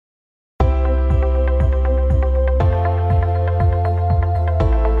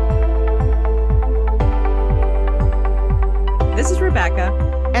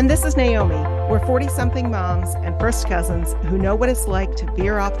And this is Naomi. We're 40-something moms and first cousins who know what it's like to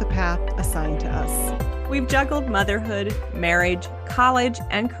veer off the path assigned to us. We've juggled motherhood, marriage, college,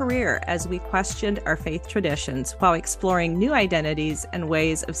 and career as we questioned our faith traditions while exploring new identities and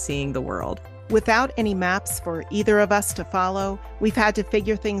ways of seeing the world. Without any maps for either of us to follow, we've had to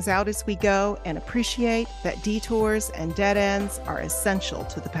figure things out as we go and appreciate that detours and dead ends are essential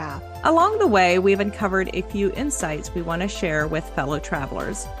to the path. Along the way, we've uncovered a few insights we want to share with fellow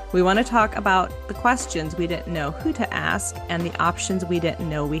travelers. We want to talk about the questions we didn't know who to ask and the options we didn't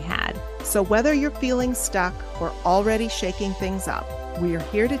know we had. So whether you're feeling stuck or already shaking things up, we are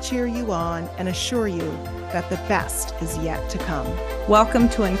here to cheer you on and assure you that the best is yet to come. Welcome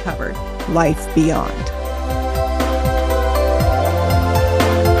to Uncovered. Life Beyond.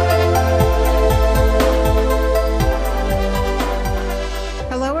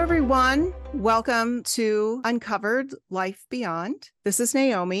 Hello, everyone. Welcome to Uncovered Life Beyond. This is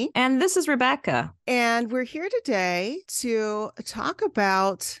Naomi. And this is Rebecca. And we're here today to talk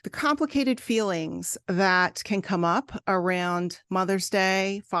about the complicated feelings that can come up around Mother's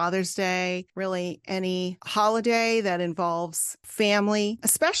Day, Father's Day, really any holiday that involves family,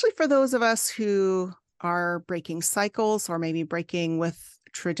 especially for those of us who are breaking cycles or maybe breaking with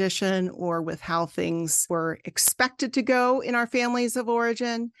tradition or with how things were expected to go in our families of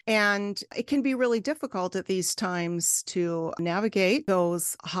origin. And it can be really difficult at these times to navigate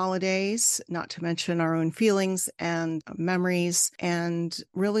those holidays, not to mention our own feelings and memories, and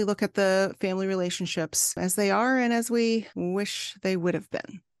really look at the family relationships as they are and as we wish they would have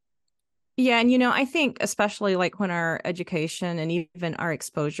been. Yeah. And, I think especially like when our education and even our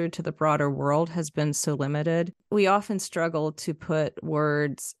exposure to the broader world has been so limited, we often struggle to put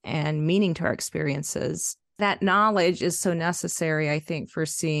words and meaning to our experiences. That knowledge is so necessary, I think, for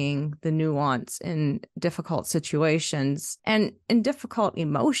seeing the nuance in difficult situations and in difficult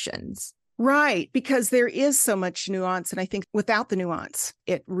emotions. Right, because there is so much nuance. And I think without the nuance,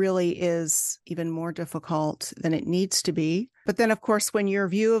 it really is even more difficult than it needs to be. But then, of course, when your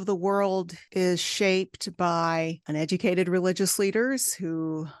view of the world is shaped by uneducated religious leaders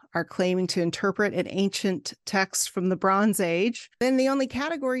who are claiming to interpret an ancient text from the Bronze Age, then the only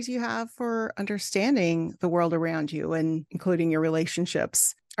categories you have for understanding the world around you, and including your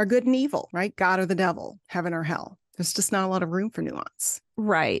relationships, are good and evil, right? God or the devil, heaven or hell. There's just not a lot of room for nuance.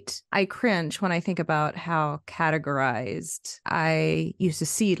 Right. I cringe when I think about how categorized I used to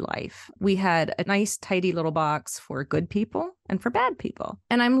see life. We had a nice, tidy little box for good people and for bad people.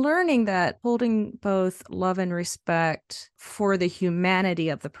 And I'm learning that holding both love and respect for the humanity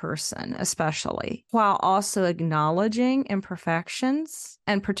of the person, especially, while also acknowledging imperfections,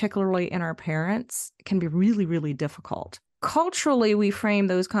 and particularly in our parents, can be really, really difficult. Culturally, we frame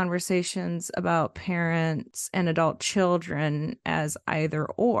those conversations about parents and adult children as either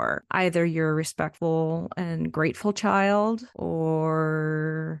or. Either you're a respectful and grateful child,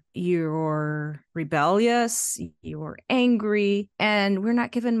 or you're rebellious, you're angry, and we're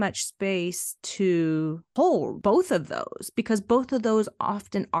not given much space to hold both of those because both of those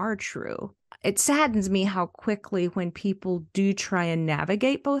often are true. It saddens me how quickly when people do try and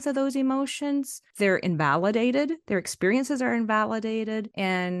navigate both of those emotions, they're invalidated, their experiences are invalidated,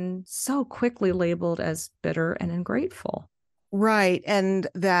 and so quickly labeled as bitter and ungrateful. Right. And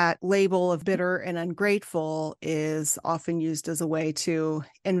that label of bitter and ungrateful is often used as a way to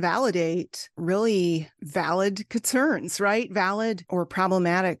invalidate really valid concerns, right? Valid or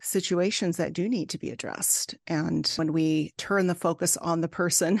problematic situations that do need to be addressed. And when we turn the focus on the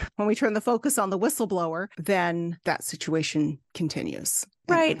person, when we turn the focus on the whistleblower, then that situation continues.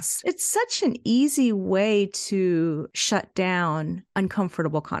 Right. It's such an easy way to shut down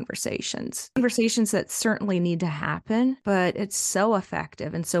uncomfortable conversations that certainly need to happen, but it's so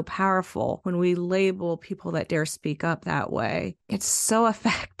effective and so powerful when we label people that dare speak up that way. It's so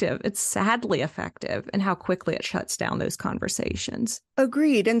effective. It's sadly effective in how quickly it shuts down those conversations.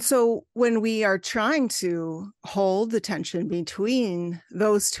 Agreed. And so when we are trying to hold the tension between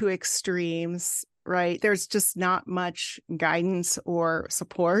those two extremes, right, there's just not much guidance or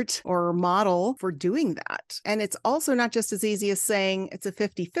support or model for doing that. And it's also not just as easy as saying it's a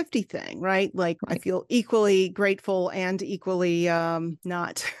 50-50 thing, right? Like I feel equally grateful and equally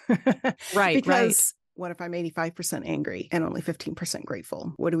not. Right. Because what if I'm 85% angry and only 15%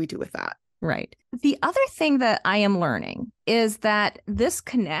 grateful? What do we do with that? Right. The other thing that I am learning is that this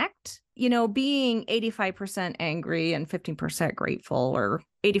connect, being 85% angry and 15% grateful, or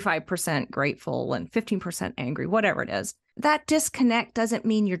 85% grateful and 15% angry, whatever it is. That disconnect doesn't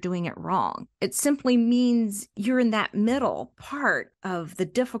mean you're doing it wrong. It simply means you're in that middle part of the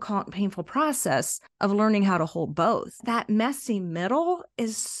difficult and painful process of learning how to hold both. That messy middle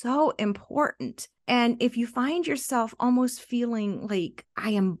is so important. And if you find yourself almost feeling like I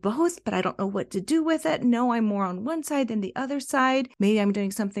am both, but I don't know what to do with it. No, I'm more on one side than the other side. Maybe I'm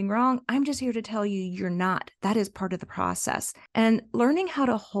doing something wrong. I'm just here to tell you you're not. That is part of the process. And learning how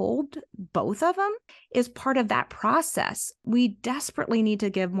to hold both of them is part of that process. We desperately need to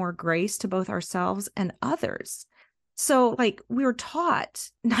give more grace to both ourselves and others. So like we're taught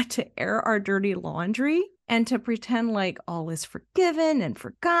not to air our dirty laundry and to pretend like all is forgiven and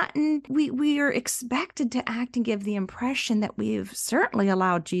forgotten. We are expected to act and give the impression that we've certainly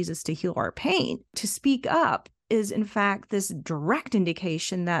allowed Jesus to heal our pain. To speak up is in fact this direct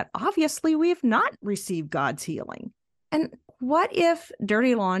indication that obviously we've not received God's healing. And what if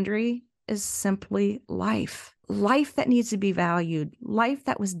dirty laundry is simply life? Life that needs to be valued, life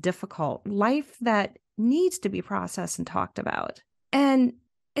that was difficult, life that needs to be processed and talked about. And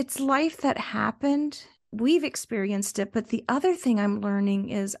it's life that happened. We've experienced it. But the other thing I'm learning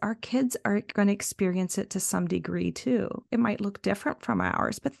is our kids are going to experience it to some degree too. It might look different from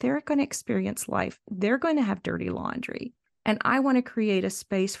ours, but they're going to experience life. They're going to have dirty laundry. And I want to create a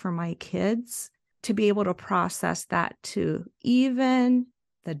space for my kids to be able to process that too, even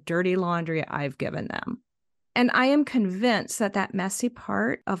the dirty laundry I've given them. And I am convinced that that messy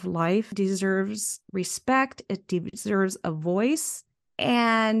part of life deserves respect. It deserves a voice.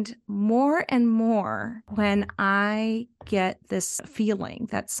 And more, when I get this feeling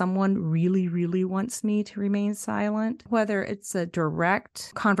that someone really, really wants me to remain silent, whether it's a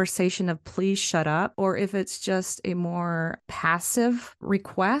direct conversation of please shut up, or if it's just a more passive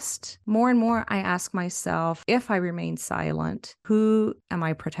request, more and more I ask myself, if I remain silent, who am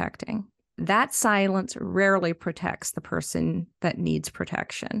I protecting? That silence rarely protects the person that needs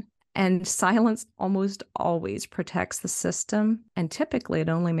protection. And silence almost always protects the system. And typically it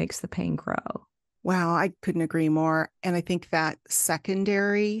only makes the pain grow. Wow, I couldn't agree more. And I think that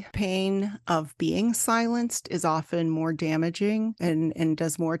secondary pain of being silenced is often more damaging and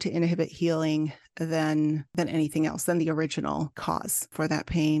does more to inhibit healing than anything else, than the original cause for that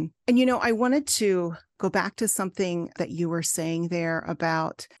pain. And, I wanted to go back to something that you were saying there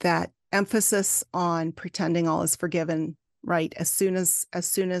about that emphasis on pretending all is forgiven, right? As soon as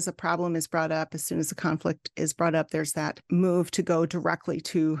a problem is brought up, as soon as a conflict is brought up, there's that move to go directly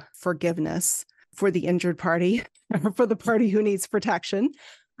to forgiveness for the injured party, or for the party who needs protection.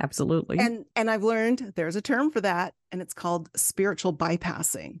 Absolutely. And I've learned there's a term for that, and it's called spiritual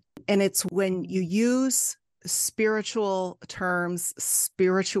bypassing. And it's when you use spiritual terms,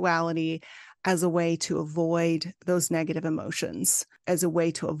 spirituality, as a way to avoid those negative emotions, as a way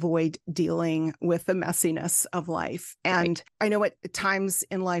to avoid dealing with the messiness of life. And I know at times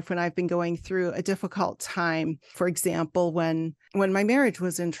in life when I've been going through a difficult time, for example, when my marriage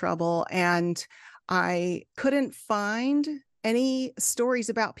was in trouble and I couldn't find any stories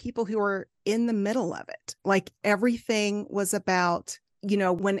about people who were in the middle of it. Like everything was about,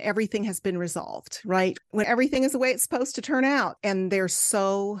 when everything has been resolved, right? When everything is the way it's supposed to turn out. And there's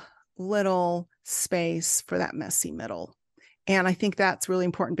so little space for that messy middle. And I think that's really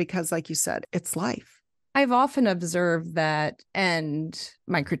important because, like you said, it's life. I've often observed that, and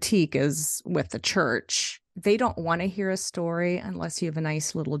my critique is with the church, they don't want to hear a story unless you have a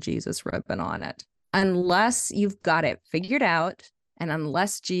nice little Jesus ribbon on it. Unless you've got it figured out, and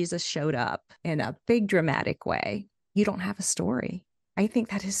unless Jesus showed up in a big dramatic way, you don't have a story. I think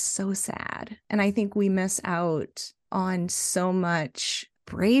that is so sad. And I think we miss out on so much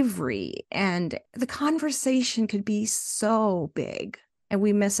bravery, and the conversation could be so big, and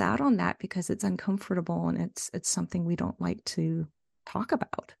we miss out on that because it's uncomfortable and it's something we don't like to talk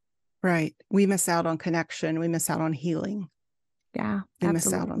about. Right. We miss out on connection. We miss out on healing. Yeah, we absolutely.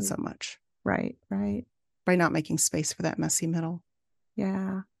 miss out on so much. Right. By not making space for that messy middle.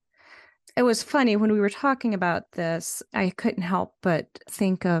 Yeah. It was funny when we were talking about this, I couldn't help but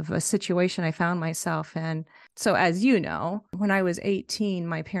think of a situation I found myself in. So as you know, when I was 18,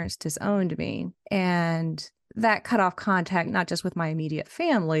 my parents disowned me, and that cut off contact, not just with my immediate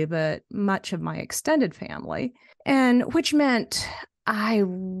family, but much of my extended family, and which meant I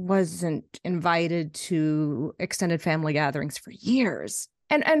wasn't invited to extended family gatherings for years.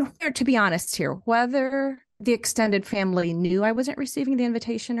 And to be honest here, whether the extended family knew I wasn't receiving the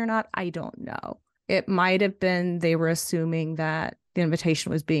invitation or not, I don't know. It might have been they were assuming that the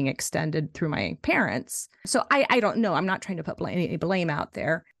invitation was being extended through my parents. So I don't know. I'm not trying to put any blame out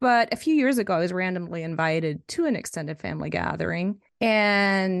there. But a few years ago, I was randomly invited to an extended family gathering.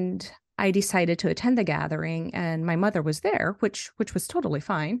 And I decided to attend the gathering, and my mother was there, which was totally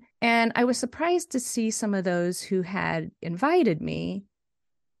fine. And I was surprised to see some of those who had invited me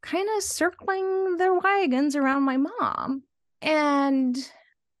kind of circling their wagons around my mom. And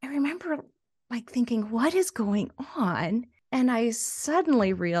I remember like thinking, what is going on? And I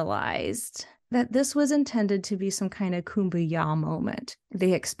suddenly realized that this was intended to be some kind of kumbaya moment.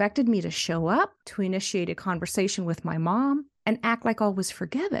 They expected me to show up, to initiate a conversation with my mom, and act like all was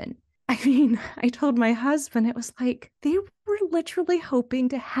forgiven. I mean, I told my husband, it was like they were literally hoping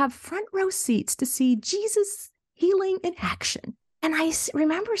to have front row seats to see Jesus healing in action. And I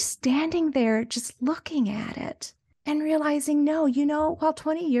remember standing there just looking at it and realizing, no, while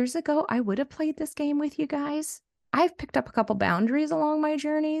 20 years ago I would have played this game with you guys, I've picked up a couple boundaries along my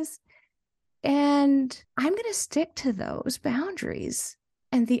journeys, and I'm going to stick to those boundaries.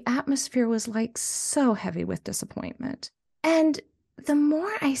 And the atmosphere was like so heavy with disappointment. And the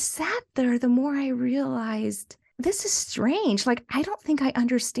more I sat there, the more I realized this is strange. Like, I don't think I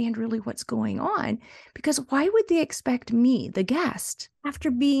understand really what's going on, because why would they expect me, the guest,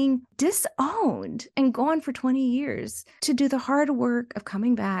 after being disowned and gone for 20 years, to do the hard work of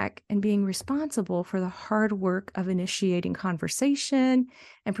coming back and being responsible for the hard work of initiating conversation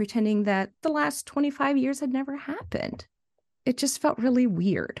and pretending that the last 25 years had never happened? It just felt really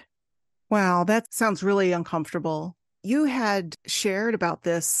weird. Wow, that sounds really uncomfortable. You had shared about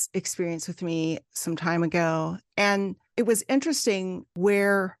this experience with me some time ago, and it was interesting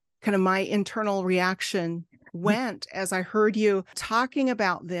where kind of my internal reaction went as I heard you talking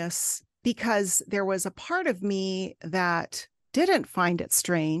about this, because there was a part of me that didn't find it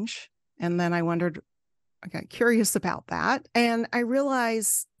strange. And then I got curious about that. And I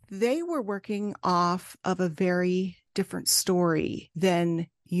realized they were working off of a very different story than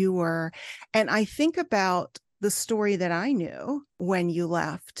you were. And I think about the story that I knew when you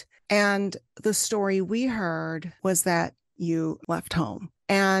left. And the story we heard was that you left home.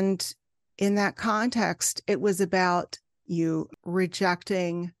 And in that context, it was about you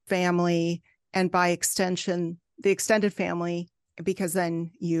rejecting family, and by extension, the extended family, because then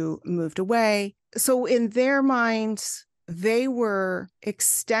you moved away. So in their minds, they were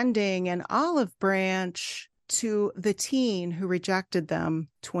extending an olive branch to the teen who rejected them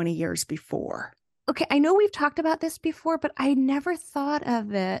 20 years before. Okay, I know we've talked about this before, but I never thought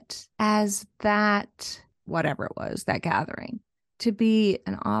of it as that, whatever it was, that gathering, to be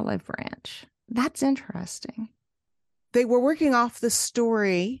an olive branch. That's interesting. They were working off the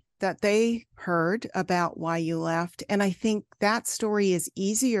story that they heard about why you left. And I think that story is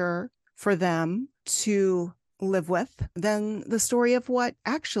easier for them to live with than the story of what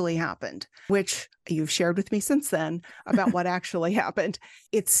actually happened, which you've shared with me since then about what actually happened.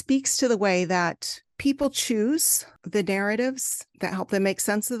 It speaks to the way that people choose the narratives that help them make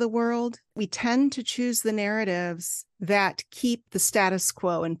sense of the world. We tend to choose the narratives that keep the status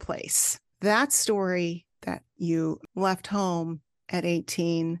quo in place. That story that you left home at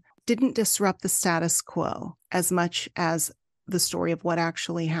 18 didn't disrupt the status quo as much as the story of what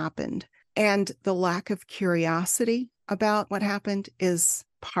actually happened. And the lack of curiosity about what happened is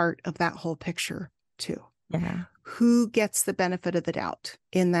part of that whole picture too. Yeah. Who gets the benefit of the doubt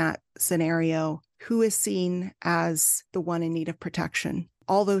in that scenario? Who is seen as the one in need of protection?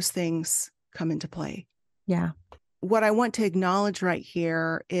 All those things come into play. Yeah. What I want to acknowledge right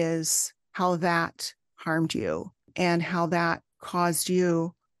here is how that harmed you and how that caused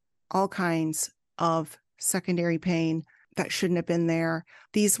you all kinds of secondary pain that shouldn't have been there.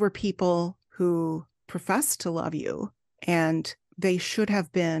 These were people who professed to love you, and they should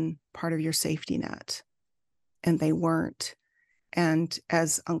have been part of your safety net, and they weren't. And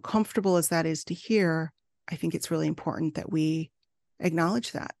as uncomfortable as that is to hear, I think it's really important that we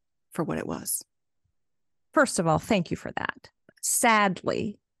acknowledge that for what it was. First of all, thank you for that.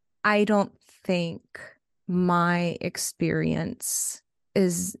 Sadly, I don't think my experience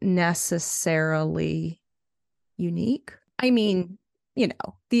is necessarily unique. I mean,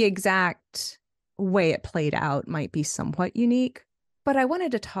 the exact way it played out might be somewhat unique, but I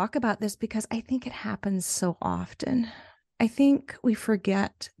wanted to talk about this because I think it happens so often. I think we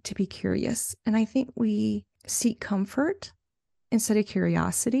forget to be curious, and I think we seek comfort instead of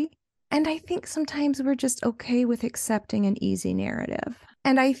curiosity. And I think sometimes we're just okay with accepting an easy narrative.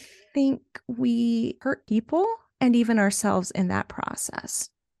 And I think we hurt people and even ourselves in that process.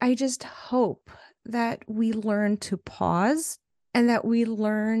 I just hope that we learn to pause and that we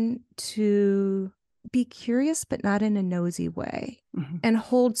learn to be curious, but not in a nosy way, and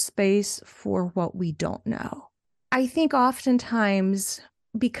hold space for what we don't know. I think oftentimes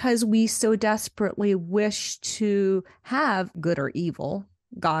because we so desperately wish to have good or evil,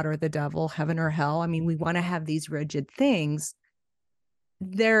 God or the devil, heaven or hell. I mean, we want to have these rigid things.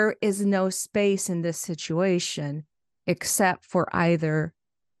 There is no space in this situation except for either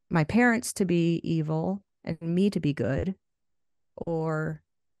my parents to be evil and me to be good, or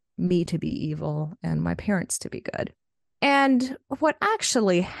me to be evil and my parents to be good. And what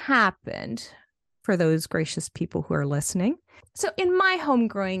actually happened, for those gracious people who are listening, so in my home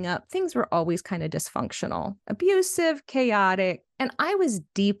growing up, things were always kind of dysfunctional, abusive, chaotic, and I was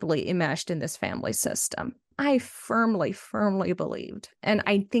deeply enmeshed in this family system. I firmly, firmly believed, and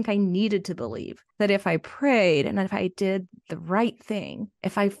I think I needed to believe, that if I prayed and if I did the right thing,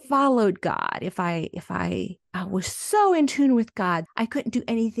 if I followed God, if I was so in tune with God, I couldn't do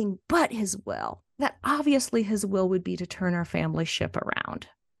anything but his will, that obviously his will would be to turn our family ship around.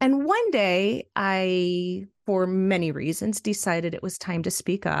 And one day I, for many reasons, decided it was time to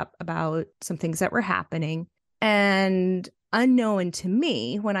speak up about some things that were happening. And unknown to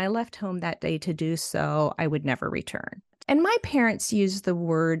me, when I left home that day to do so, I would never return. And my parents used the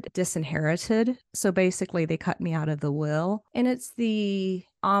word disinherited. So basically, they cut me out of the will. And it's the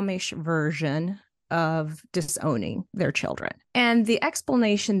Amish version of disowning their children. And the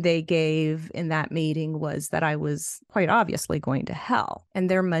explanation they gave in that meeting was that I was quite obviously going to hell, and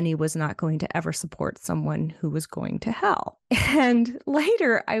their money was not going to ever support someone who was going to hell. And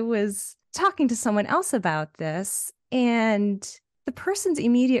later I was talking to someone else about this, and the person's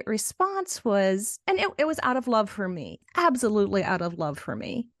immediate response was, and it was out of love for me, absolutely out of love for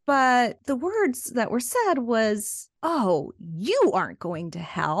me. But the words that were said was, "Oh, you aren't going to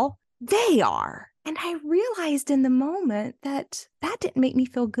hell. They are." And I realized in the moment that that didn't make me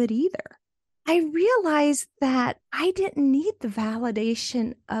feel good either. I realized that I didn't need the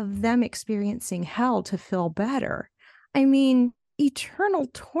validation of them experiencing hell to feel better. I mean, eternal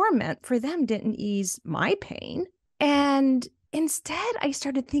torment for them didn't ease my pain. And instead, I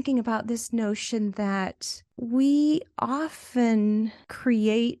started thinking about this notion that we often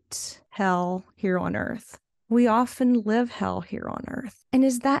create hell here on earth. We often live hell here on earth. And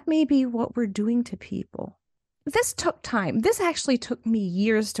is that maybe what we're doing to people? This took time. This actually took me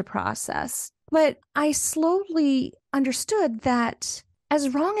years to process. But I slowly understood that as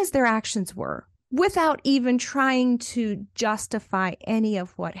wrong as their actions were, without even trying to justify any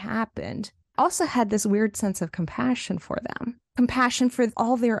of what happened, I also had this weird sense of compassion for them. Compassion for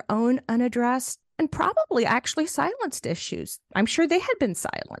all their own unaddressed and probably actually silenced issues. I'm sure they had been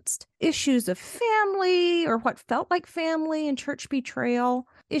silenced. Issues of family, or what felt like family and church betrayal,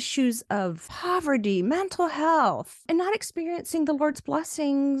 issues of poverty, mental health, and not experiencing the Lord's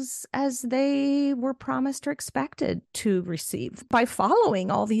blessings as they were promised or expected to receive by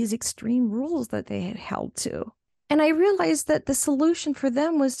following all these extreme rules that they had held to. And I realized that the solution for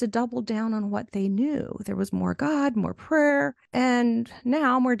them was to double down on what they knew. There was more God, more prayer, and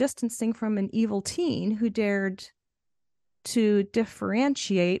now more distancing from an evil teen who dared to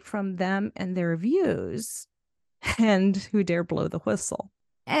differentiate from them and their views, and who dared blow the whistle.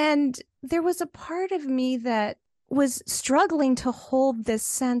 And there was a part of me that was struggling to hold this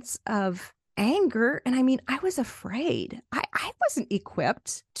sense of anger. And I mean, I was afraid. I wasn't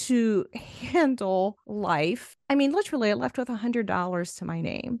equipped to handle life. I mean, literally, I left with $100 to my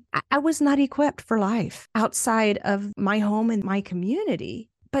name. I was not equipped for life outside of my home and my community.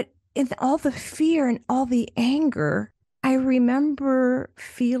 But in all the fear and all the anger, I remember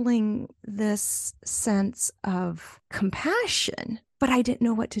feeling this sense of compassion, but I didn't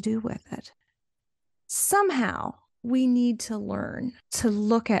know what to do with it. Somehow, we need to learn to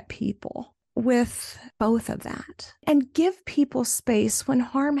look at people with both of that and give people space when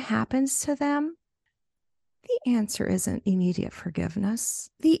harm happens to them. The answer isn't immediate forgiveness.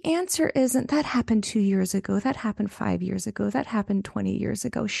 The answer isn't, that happened 2 years ago, that happened 5 years ago, that happened 20 years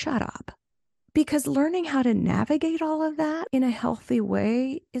ago. Shut up. Because learning how to navigate all of that in a healthy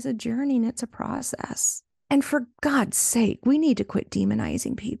way is a journey, and it's a process. And for God's sake, we need to quit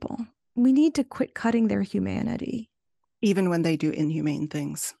demonizing people. We need to quit cutting their humanity. Even when they do inhumane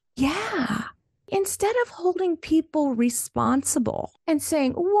things. Yeah. Instead of holding people responsible and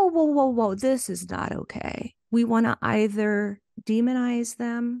saying, whoa, whoa, whoa, whoa, this is not okay. We want to either demonize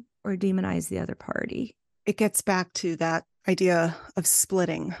them or demonize the other party. It gets back to that idea of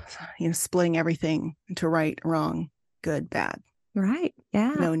splitting, splitting everything into right, wrong, good, bad. Right.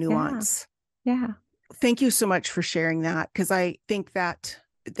 Yeah. No nuance. Yeah. Thank you so much for sharing that, because I think that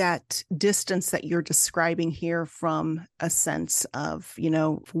distance that you're describing here, from a sense of,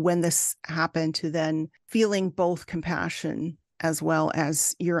 when this happened, to then feeling both compassion as well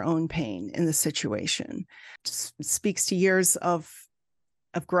as your own pain in the situation, just speaks to years of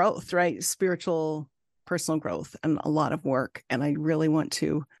of growth, right? Spiritual, personal growth, and a lot of work. And I really want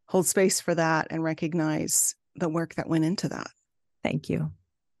to hold space for that and recognize the work that went into that. Thank you.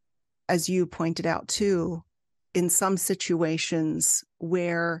 As you pointed out too, in some situations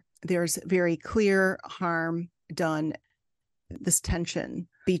where there's very clear harm done, this tension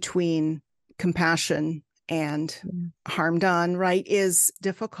between compassion and harm done, right, is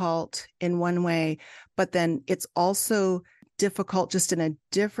difficult in one way, but then it's also difficult just in a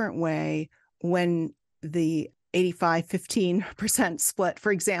different way when the 85-15% split,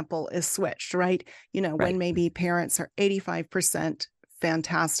 for example, is switched, right? When maybe parents are 85%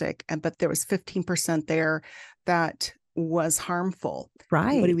 fantastic, but there was 15% there that was harmful.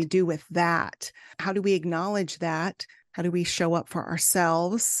 Right. What do we do with that? How do we acknowledge that? How do we show up for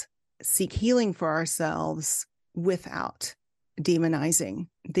ourselves, seek healing for ourselves without demonizing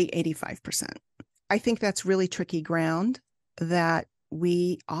the 85%? I think that's really tricky ground that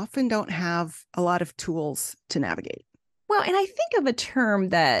we often don't have a lot of tools to navigate. Well, and I think of a term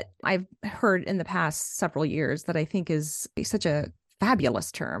that I've heard in the past several years that I think is such a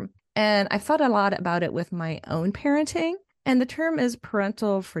fabulous term. And I've thought a lot about it with my own parenting. And the term is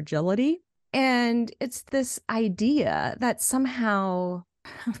parental fragility. And it's this idea that somehow,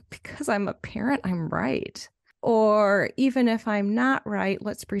 because I'm a parent, I'm right. Or even if I'm not right,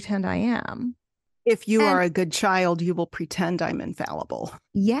 let's pretend I am. If you are a good child, you will pretend I'm infallible.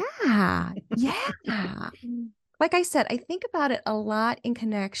 Yeah. Yeah. Like I said, I think about it a lot in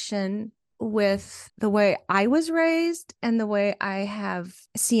connection with the way I was raised and the way I have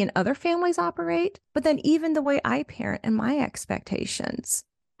seen other families operate, but then even the way I parent and my expectations.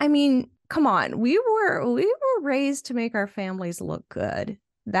 I mean, come on, we were raised to make our families look good.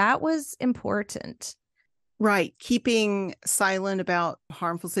 That was important. Right. Keeping silent about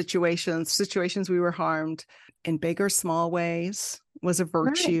harmful situations we were harmed in big or small ways was a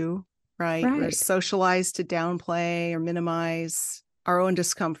virtue, right? We're socialized to downplay or minimize our own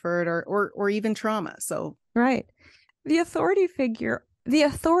discomfort or even trauma. So the authority figure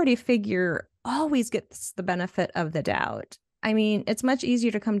always gets the benefit of the doubt. I mean, it's much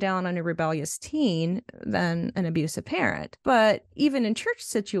easier to come down on a rebellious teen than an abusive parent. But even in church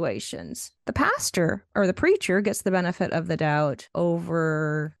situations, the pastor or the preacher gets the benefit of the doubt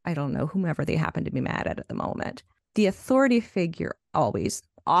over, I don't know, whomever they happen to be mad at the moment. The authority figure always,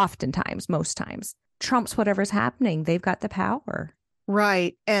 oftentimes, most times, trumps whatever's happening. They've got the power.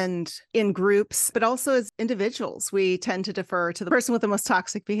 Right. And in groups, but also as individuals, we tend to defer to the person with the most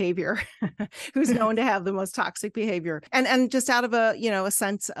toxic behavior, who's known to have the most toxic behavior. And just out of a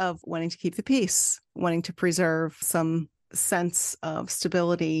sense of wanting to keep the peace, wanting to preserve some sense of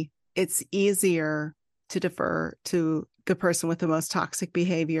stability, it's easier to defer to the person with the most toxic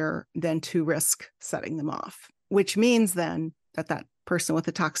behavior than to risk setting them off, which means then that person with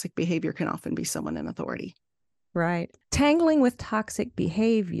the toxic behavior can often be someone in authority. Right. Tangling with toxic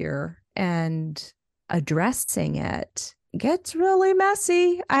behavior and addressing it gets really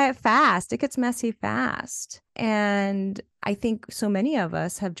messy fast. It gets messy fast. And I think so many of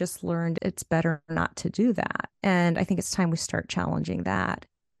us have just learned it's better not to do that. And I think it's time we start challenging that.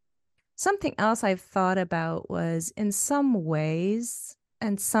 Something else I've thought about was in some ways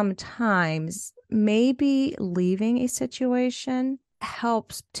and sometimes maybe leaving a situation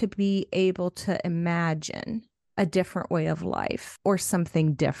helps to be able to imagine a different way of life or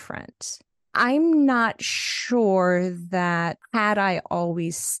something different. I'm not sure that had I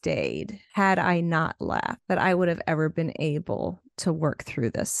always stayed, had I not left, that I would have ever been able to work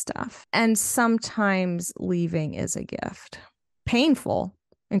through this stuff. And sometimes leaving is a gift. Painful,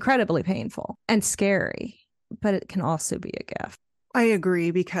 incredibly painful and scary, but it can also be a gift. I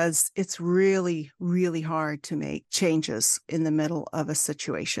agree, because it's really, really hard to make changes in the middle of a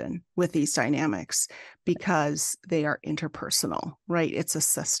situation with these dynamics because they are interpersonal, right? It's a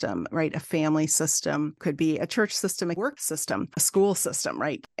system, right? A family system could be a church system, a work system, a school system,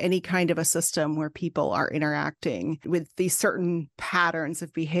 right? Any kind of a system where people are interacting with these certain patterns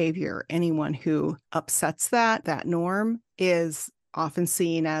of behavior. Anyone who upsets that norm is often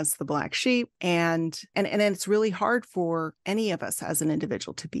seen as the black sheep. And it's really hard for any of us as an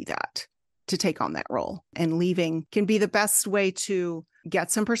individual to be that, to take on that role. And leaving can be the best way to get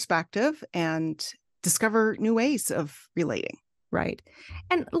some perspective and discover new ways of relating. Right.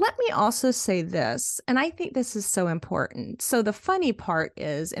 And let me also say this, and I think this is so important. So the funny part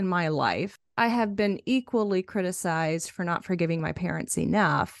is, in my life, I have been equally criticized for not forgiving my parents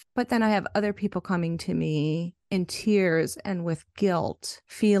enough, but then I have other people coming to me in tears and with guilt,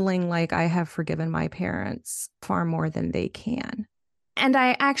 feeling like I have forgiven my parents far more than they can. And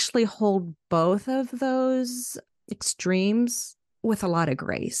I actually hold both of those extremes with a lot of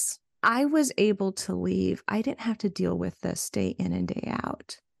grace. I was able to leave. I didn't have to deal with this day in and day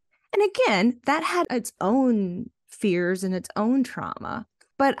out. And again, that had its own fears and its own trauma.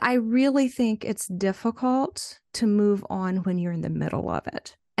 But I really think it's difficult to move on when you're in the middle of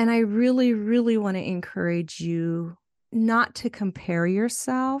it. And I really, really want to encourage you not to compare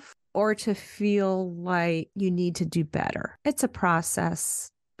yourself or to feel like you need to do better. It's a process.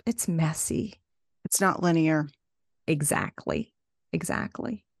 It's messy. It's not linear. Exactly.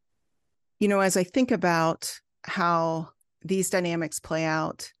 Exactly. As I think about how these dynamics play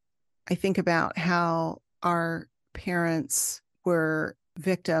out, I think about how our parents were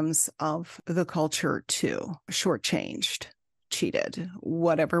victims of the culture too, shortchanged, cheated,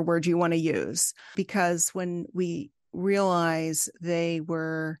 whatever word you want to use. Because when we realize they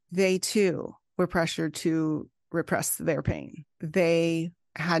too were pressured to repress their pain, they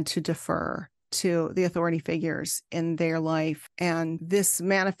had to defer to the authority figures in their life. And this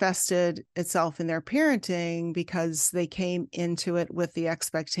manifested itself in their parenting because they came into it with the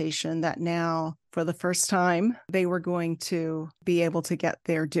expectation that now, for the first time, they were going to be able to get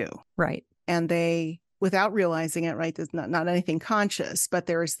their due. Right. And they, without realizing it, right, there's not anything conscious, but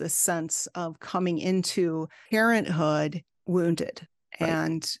there is this sense of coming into parenthood wounded. Right.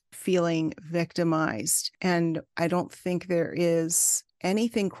 And feeling victimized. And I don't think there is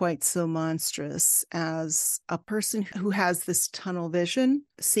anything quite so monstrous as a person who has this tunnel vision,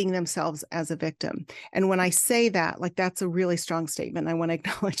 seeing themselves as a victim. And when I say that, like, that's a really strong statement. I want to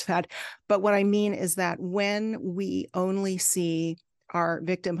acknowledge that. But what I mean is that when we only see our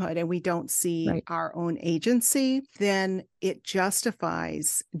victimhood and we don't see our own agency, then it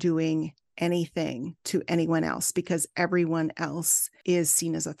justifies doing anything to anyone else because everyone else is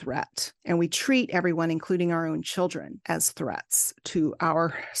seen as a threat. And we treat everyone, including our own children, as threats to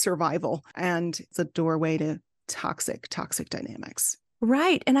our survival. And it's a doorway to toxic dynamics.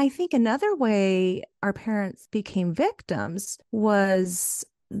 Right. And I think another way our parents became victims was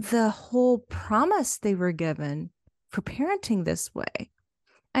the whole promise they were given for parenting this way.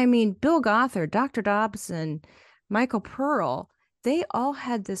 I mean, Bill Gothard, Dr. Dobson, Michael Pearl, they all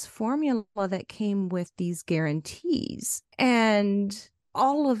had this formula that came with these guarantees. And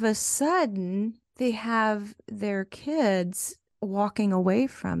all of a sudden, they have their kids walking away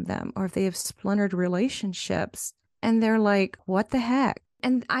from them, or they have splintered relationships. And they're like, what the heck?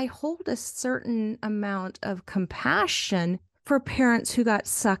 And I hold a certain amount of compassion for parents who got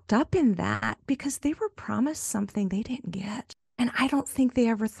sucked up in that because they were promised something they didn't get. And I don't think they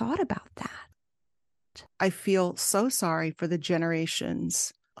ever thought about that. I feel so sorry for the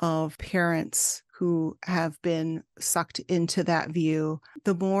generations of parents who have been sucked into that view.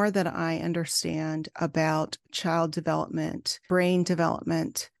 The more that I understand about child development, brain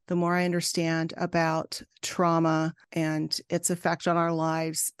development, the more I understand about trauma and its effect on our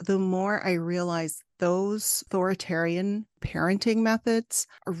lives, the more I realize those authoritarian parenting methods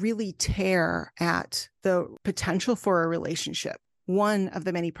really tear at the potential for a relationship. One of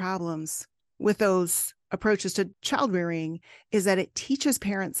the many problems with those approaches to child rearing is that it teaches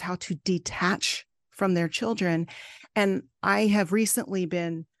parents how to detach from their children. And I have recently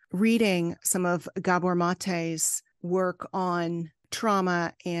been reading some of Gabor Mate's work on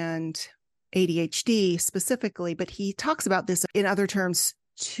trauma and ADHD specifically, but he talks about this in other terms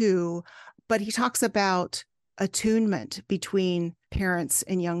too. But he talks about attunement between parents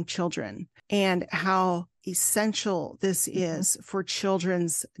and young children and how essential this is for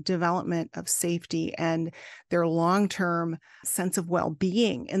children's development of safety and their long-term sense of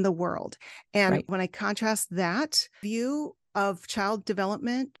well-being in the world. And when I contrast that view of child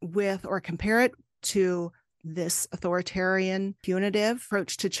development with, or compare it to this authoritarian, punitive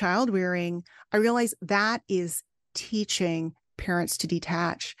approach to child rearing, I realize that is teaching parents to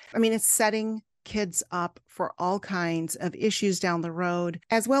detach. I mean, it's setting kids up for all kinds of issues down the road,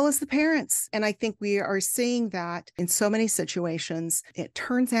 as well as the parents. And I think we are seeing that in so many situations. It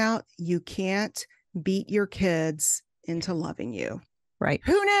turns out you can't beat your kids into loving you. Right.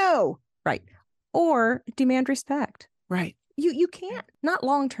 Who knew? Right. Or demand respect. Right. You can't, not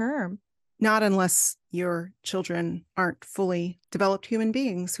long term. Not unless your children aren't fully developed human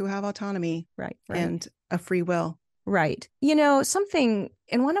beings who have autonomy and a free will. Right. Something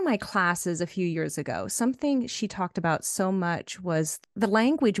in one of my classes a few years ago, something she talked about so much was the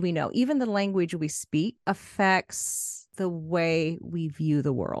language we know, even the language we speak affects the way we view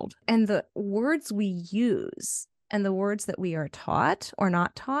the world. And the words we use and the words that we are taught or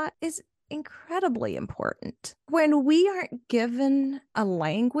not taught is incredibly important. When we aren't given a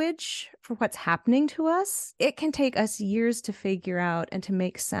language for what's happening to us, it can take us years to figure out and to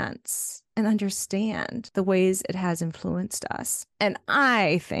make sense and understand the ways it has influenced us. And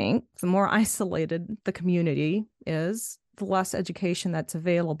I think the more isolated the community is, the less education that's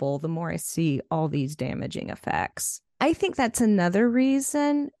available, the more I see all these damaging effects. I think that's another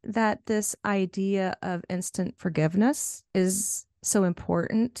reason that this idea of instant forgiveness is so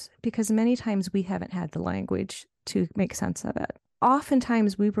important, because many times we haven't had the language to make sense of it.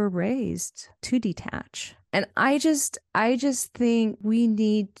 Oftentimes we were raised to detach. And I just think we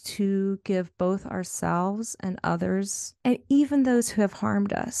need to give both ourselves and others, and even those who have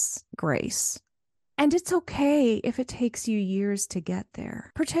harmed us, grace. And it's okay if it takes you years to get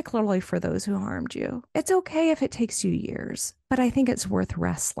there, particularly for those who harmed you. It's okay if it takes you years, but I think it's worth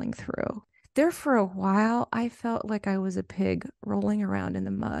wrestling through. There for a while, I felt like I was a pig rolling around in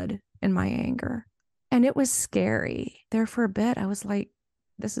the mud in my anger. And it was scary. There for a bit, I was like,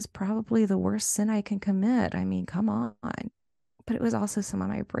 this is probably the worst sin I can commit. I mean, come on. But it was also some of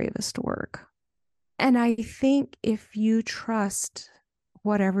my bravest work. And I think if you trust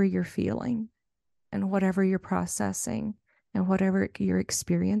whatever you're feeling and whatever you're processing and whatever you're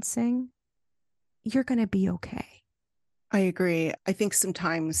experiencing, you're going to be okay. I agree. I think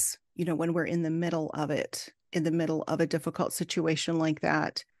sometimes, when we're in the middle of it, in the middle of a difficult situation like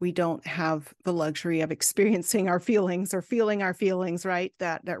that, we don't have the luxury of experiencing our feelings or feeling our feelings, right?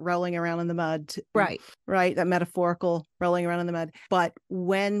 That rolling around in the mud. Right. Right. That metaphorical rolling around in the mud. But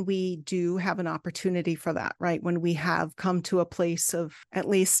when we do have an opportunity for that, right? When we have come to a place of at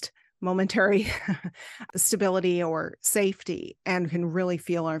least momentary stability or safety and can really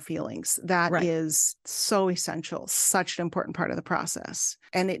feel our feelings. That Right. is so essential, such an important part of the process.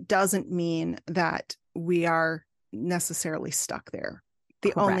 And it doesn't mean that we are necessarily stuck there.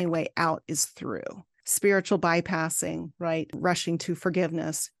 The Correct. only way out is through spiritual bypassing, right? Rushing to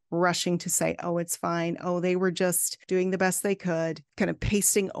forgiveness, rushing to say, oh, it's fine. Oh, they were just doing the best they could. Kind of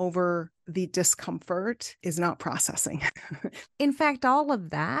pasting over the discomfort is not processing. In fact, all of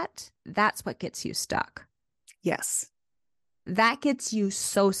that's what gets you stuck. Yes. That gets you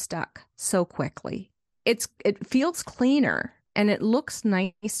so stuck so quickly. It feels cleaner and it looks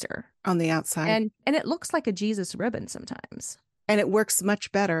nicer on the outside. And it looks like a Jesus ribbon sometimes. And it works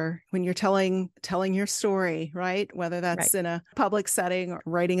much better when you're telling your story, right? Whether that's in a public setting or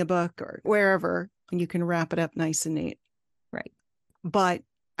writing a book or wherever, and you can wrap it up nice and neat. Right. But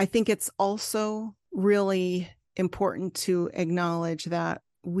I think it's also really important to acknowledge that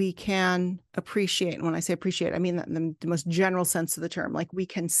we can appreciate, and when I say appreciate, I mean that in the most general sense of the term, like we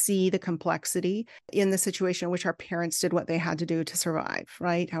can see the complexity in the situation in which our parents did what they had to do to survive,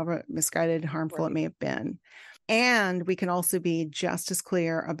 right? However misguided and harmful it may have been. And we can also be just as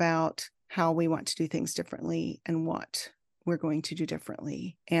clear about how we want to do things differently and what we're going to do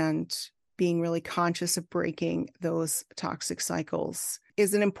differently. And being really conscious of breaking those toxic cycles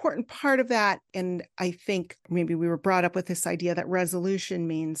is an important part of that. And I think maybe we were brought up with this idea that resolution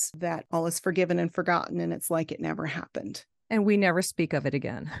means that all is forgiven and forgotten, and it's like it never happened. And we never speak of it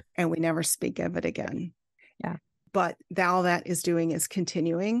again. Yeah. But all that is doing is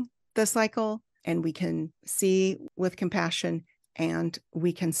continuing the cycle. And we can see with compassion, and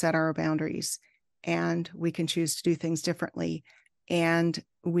we can set our boundaries, and we can choose to do things differently, and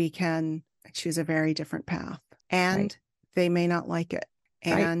we can choose a very different path. And they may not like it,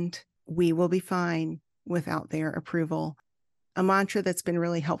 and we will be fine without their approval. A mantra that's been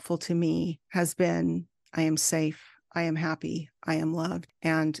really helpful to me has been, I am safe, I am happy, I am loved.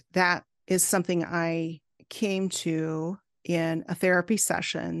 And that is something I came to in a therapy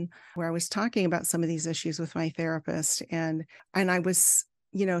session where I was talking about some of these issues with my therapist. And I was,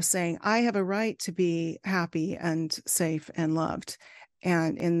 saying, I have a right to be happy and safe and loved.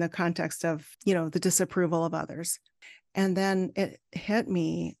 And in the context of, the disapproval of others. And then it hit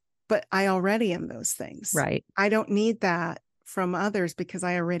me, but I already am those things. Right. I don't need that from others because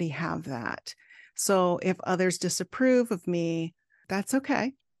I already have that. So if others disapprove of me, that's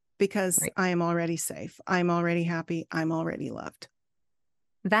okay. Because I am already safe. I'm already happy. I'm already loved.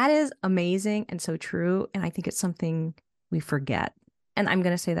 That is amazing and so true. And I think it's something we forget. And I'm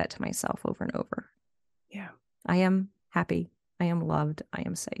going to say that to myself over and over. Yeah. I am happy. I am loved. I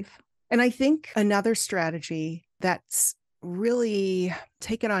am safe. And I think another strategy that's really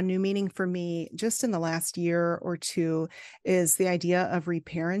taken on new meaning for me just in the last year or two is the idea of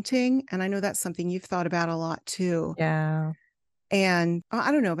reparenting. And I know that's something you've thought about a lot too. Yeah. And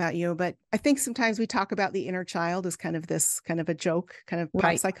I don't know about you, but I think sometimes we talk about the inner child as kind of a joke, kind of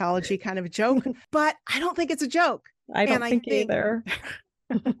pop psychology kind of a joke, but I don't think it's a joke. I don't think either.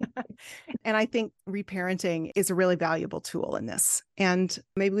 And I think reparenting is a really valuable tool in this. And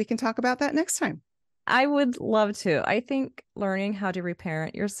maybe we can talk about that next time. I would love to. I think learning how to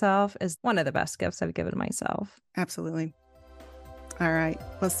reparent yourself is one of the best gifts I've given myself. Absolutely. All right.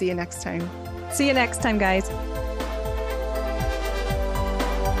 We'll see you next time. See you next time, guys.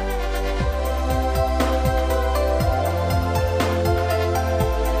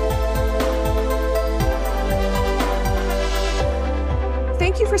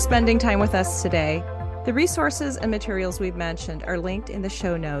 Thank you for spending time with us today. The resources and materials we've mentioned are linked in the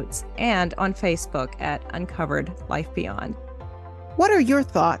show notes and on Facebook at Uncovered Life Beyond. What are your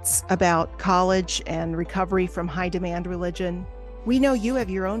thoughts about college and recovery from high-demand religion? We know you have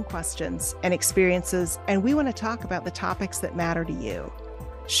your own questions and experiences, and we want to talk about the topics that matter to you.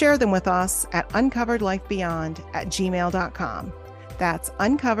 Share them with us at uncoveredlifebeyond@gmail.com. That's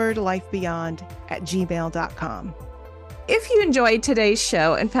uncoveredlifebeyond@gmail.com. If you enjoyed today's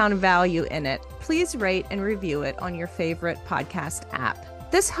show and found value in it, please rate and review it on your favorite podcast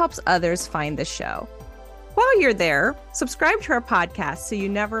app. This helps others find the show. While you're there, subscribe to our podcast so you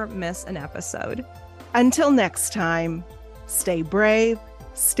never miss an episode. Until next time, stay brave,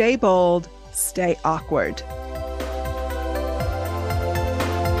 stay bold, stay awkward.